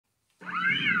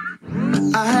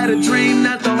I had a dream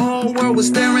that the whole world was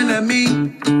staring at me.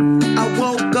 I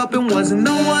woke up and wasn't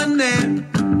no one there.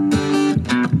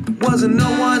 Wasn't no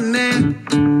one there.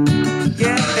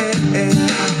 Yeah.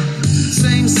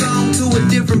 Same song to a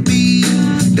different beat.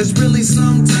 It's really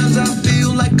sometimes I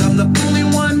feel like I'm the only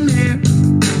one here.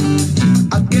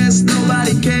 I guess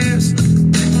nobody cares.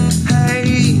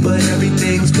 Hey, but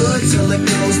everything's good till it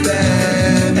goes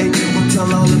bad. And you won't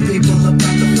tell all the people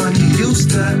about the fun you used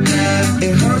to have.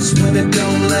 It hurts when it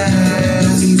don't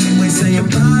last. Easy way saying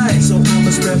bye, so I'ma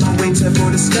spread my wings head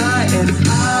for the sky. And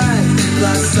I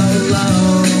fly so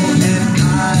low, and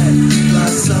I fly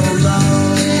so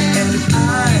low, and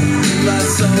I fly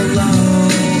so low,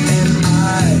 and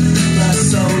I fly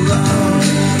so low,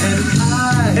 and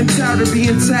I am tired of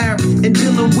being tired and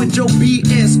dealing with your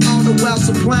BS, all the while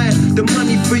supplying the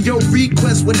money for your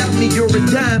request. Without me, you're a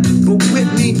dime, but with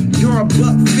me, you're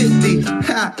 $1.50.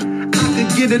 Ha! I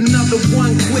could get another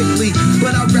one quickly,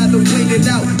 but I'd rather wait it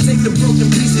out. Take the broken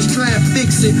pieces, try and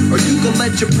fix it, or you can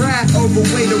let your pride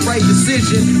overweigh the right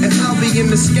decision. And I'll be in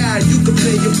the sky, you can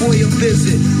pay your boy a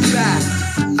visit. Bye.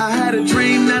 I had a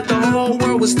dream that the whole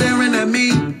world was staring at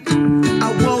me. I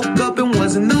woke up and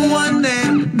wasn't no one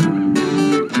there.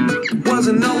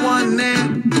 Wasn't no one there.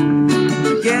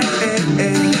 Yeah.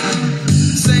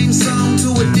 Same song to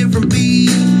a different beat.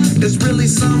 It's really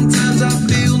sometimes I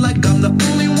feel like I'm the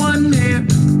only one here.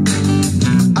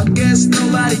 I guess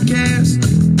nobody cares.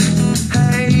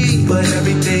 Hey, but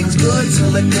everything's good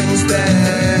till it goes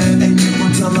bad. And you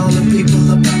won't tell all the people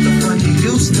about the fun you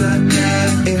used to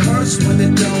have. It hurts when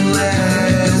it don't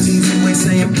last. Easy way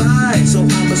saying bye, so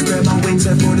I'ma spread my wings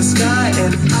head for the sky.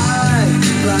 And I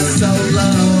fly so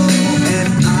low, and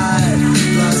I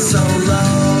fly so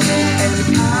low,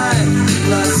 and I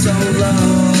fly so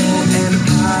low, and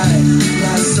I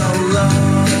fly so low,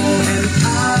 and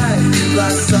I fly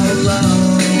so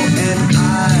low, and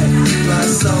I fly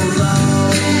so low,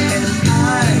 and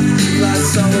I fly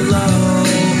so low,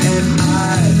 and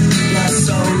I fly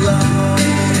so low,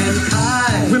 and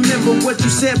I remember what you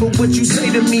said, but what you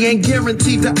say to me ain't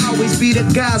guaranteed to always be the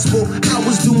gospel. I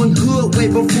was doing good way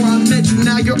before I met you.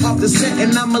 Now you're off the set,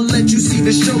 and I'ma let you see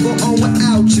the show go on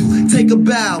without you. Take a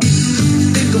bow.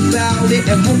 About it,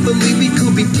 and hopefully we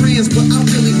could be friends, but I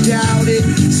really doubt it.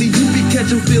 See, you be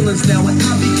catching feelings now, and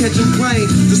I be catching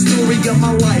planes. The story of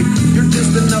my life, you're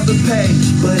just another page.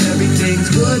 But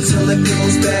everything's good till it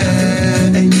goes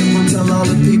bad. And you won't tell all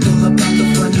the people about the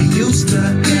fun you used to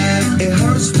have. It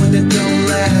hurts when it don't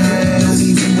last.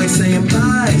 Easy way saying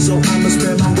bye, so I'ma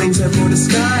spread my wings head for the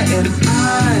sky.